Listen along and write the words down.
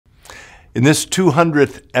In this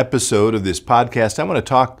 200th episode of this podcast, I want to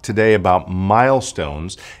talk today about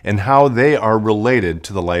milestones and how they are related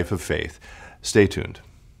to the life of faith. Stay tuned.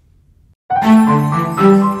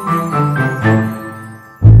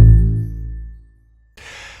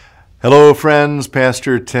 Hello, friends.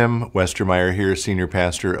 Pastor Tim Westermeyer here, Senior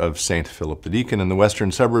Pastor of St. Philip the Deacon in the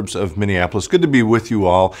western suburbs of Minneapolis. Good to be with you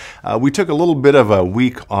all. We took a little bit of a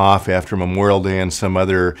week off after Memorial Day and some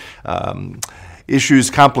other issues,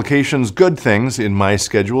 complications, good things in my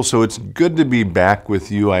schedule, so it's good to be back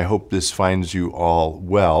with you. I hope this finds you all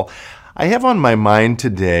well. I have on my mind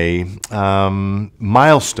today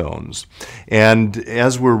milestones, and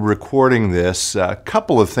as we're recording this, a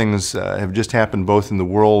couple of things have just happened both in the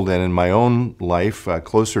world and in my own life,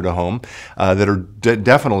 closer to home, that are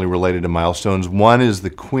definitely related to milestones. One is the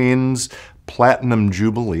Queen's Platinum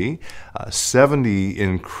Jubilee, 70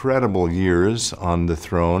 incredible years on the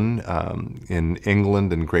throne in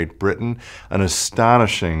England and Great Britain, an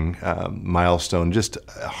astonishing milestone, just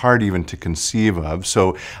hard even to conceive of.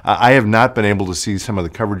 So I have not been able to see some of the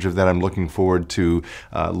coverage of that. I'm looking forward to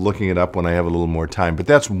looking it up when I have a little more time. But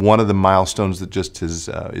that's one of the milestones that just is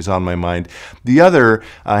on my mind. The other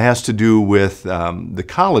has to do with the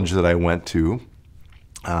college that I went to.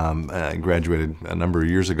 I graduated a number of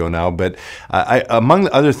years ago now, but among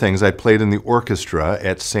other things, I played in the orchestra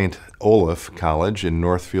at St. Olaf College in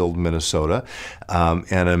Northfield, Minnesota,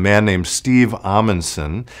 and a man named Steve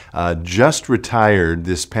Amundsen just retired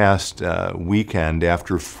this past weekend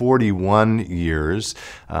after 41 years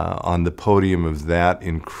on the podium of that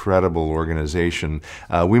incredible organization.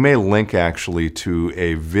 We may link actually to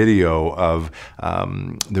a video of,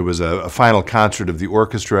 there was a final concert of the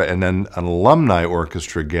orchestra and then an alumni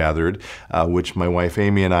orchestra gathered, which my wife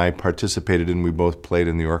Amy and I participated in. We both played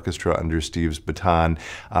in the orchestra under Steve's baton,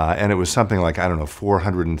 and it was something like,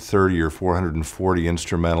 430 or 440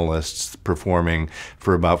 instrumentalists performing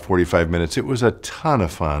for about 45 minutes. It was a ton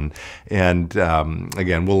of fun, and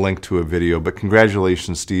again, we'll link to a video, but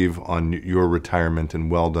congratulations, Steve, on your retirement,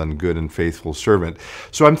 and well done, good and faithful servant.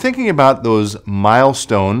 So I'm thinking about those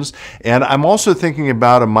milestones, and I'm also thinking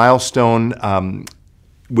about a milestone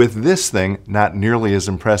with this thing, not nearly as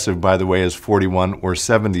impressive, by the way, as 41 or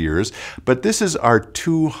 70 years, but this is our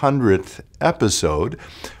 200th episode,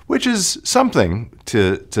 which is something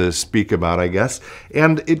to speak about, I guess.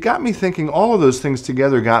 And it got me thinking, all of those things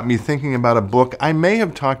together got me thinking about a book. I may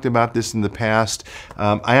have talked about this in the past.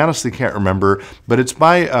 I honestly can't remember, but it's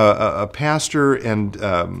by a pastor and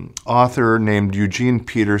author named Eugene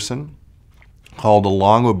Peterson, called A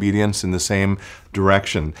Long Obedience in the Same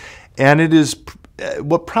Direction. And it is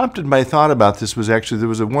what prompted my thought about this was actually there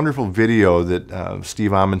was a wonderful video that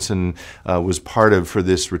Steve Amundsen was part of for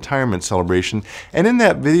this retirement celebration. And in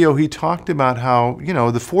that video, he talked about how,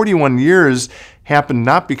 the 41 years happened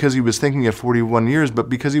not because he was thinking of 41 years, but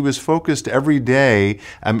because he was focused every day.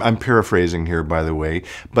 I'm paraphrasing here, by the way,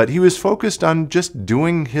 but he was focused on just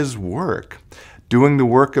doing his work. Doing the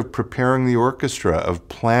work of preparing the orchestra, of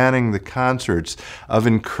planning the concerts, of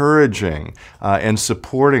encouraging and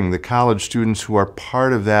supporting the college students who are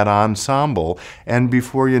part of that ensemble. And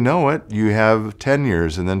before you know it, you have 10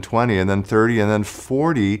 years, and then 20, and then 30, and then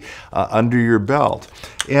 40 under your belt.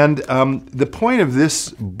 And the point of this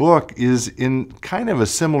book is in kind of a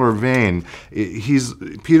similar vein.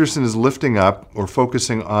 Peterson is lifting up or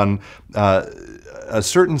focusing on a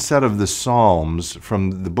certain set of the Psalms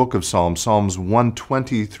from the book of Psalms, Psalms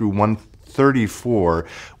 120 through 134,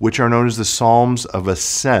 which are known as the Psalms of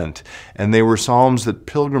Ascent. And they were psalms that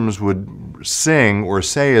pilgrims would sing or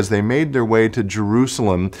say as they made their way to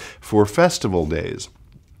Jerusalem for festival days.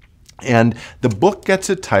 And the book gets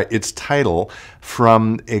its title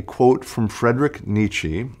from a quote from Friedrich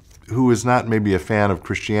Nietzsche, who is not maybe a fan of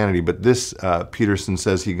Christianity, but this Peterson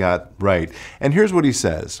says he got right. And here's what he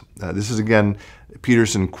says. This is, again,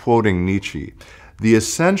 Peterson quoting Nietzsche. "The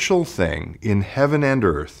essential thing in heaven and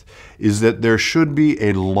earth is that there should be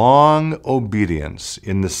a long obedience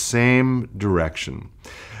in the same direction."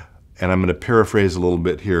 And I'm going to paraphrase a little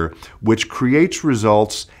bit here, which creates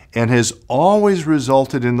results and has always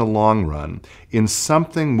resulted in the long run in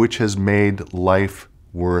something which has made life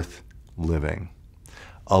worth living.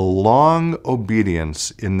 A long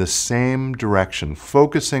obedience in the same direction,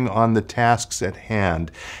 focusing on the tasks at hand.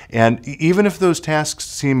 And even if those tasks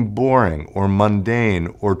seem boring or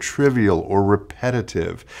mundane or trivial or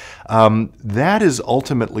repetitive, that is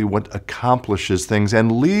ultimately what accomplishes things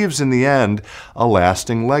and leaves in the end a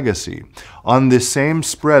lasting legacy. On this same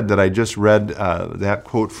spread that I just read that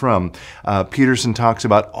quote from, Peterson talks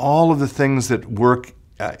about all of the things that work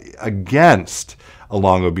against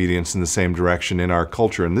along obedience in the same direction in our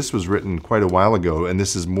culture. And this was written quite a while ago, and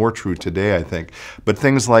this is more true today, I think. But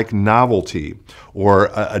things like novelty, or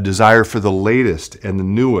a desire for the latest and the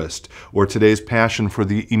newest, or today's passion for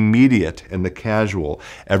the immediate and the casual.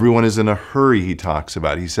 Everyone is in a hurry, he talks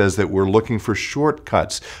about. He says that we're looking for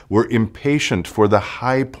shortcuts. We're impatient for the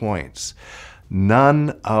high points.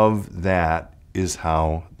 None of that is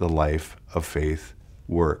how the life of faith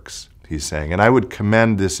works, he's saying. And I would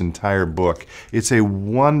commend this entire book. It's a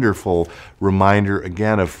wonderful reminder,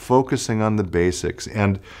 again, of focusing on the basics.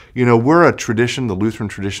 And, you know, we're a tradition, the Lutheran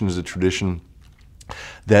tradition is a tradition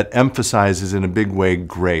that emphasizes in a big way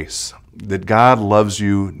grace, that God loves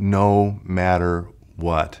you no matter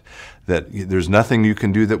what. That there's nothing you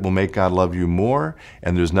can do that will make God love you more,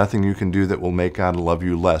 and there's nothing you can do that will make God love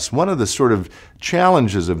you less. One of the sort of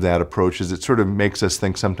challenges of that approach is it sort of makes us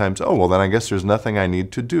think sometimes, oh, well, then I guess there's nothing I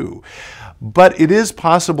need to do. But it is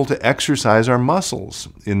possible to exercise our muscles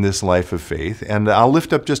in this life of faith, and I'll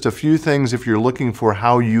lift up just a few things if you're looking for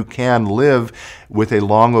how you can live with a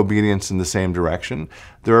long obedience in the same direction.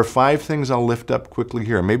 There are 5 things I'll lift up quickly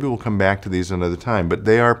here. Maybe we'll come back to these another time, but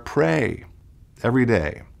they are: pray every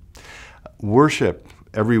day. Worship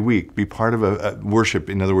every week. Be part of a worship,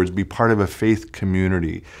 in other words, be part of a faith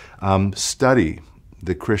community. Study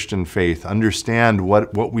the Christian faith. Understand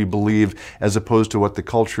what we believe as opposed to what the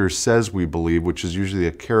culture says we believe, which is usually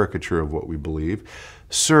a caricature of what we believe.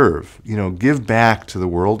 Serve, give back to the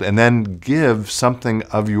world, and then give something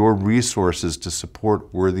of your resources to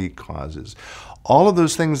support worthy causes. All of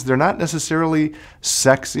those things, they're not necessarily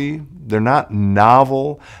sexy, they're not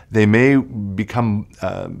novel, they may become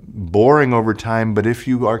boring over time, but if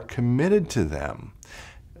you are committed to them,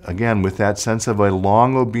 again, with that sense of a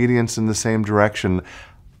long obedience in the same direction,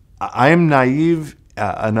 I am naive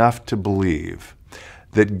enough to believe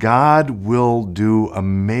that God will do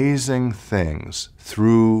amazing things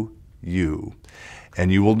through you.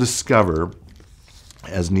 And you will discover,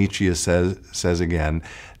 as Nietzsche says again,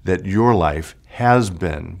 that your life has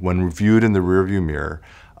been, when viewed in the rearview mirror,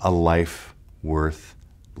 a life worth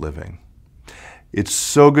living. It's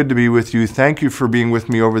so good to be with you. Thank you for being with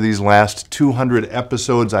me over these last 200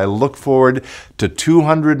 episodes. I look forward to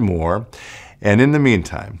 200 more. And in the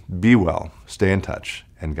meantime, be well, stay in touch,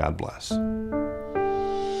 and God bless.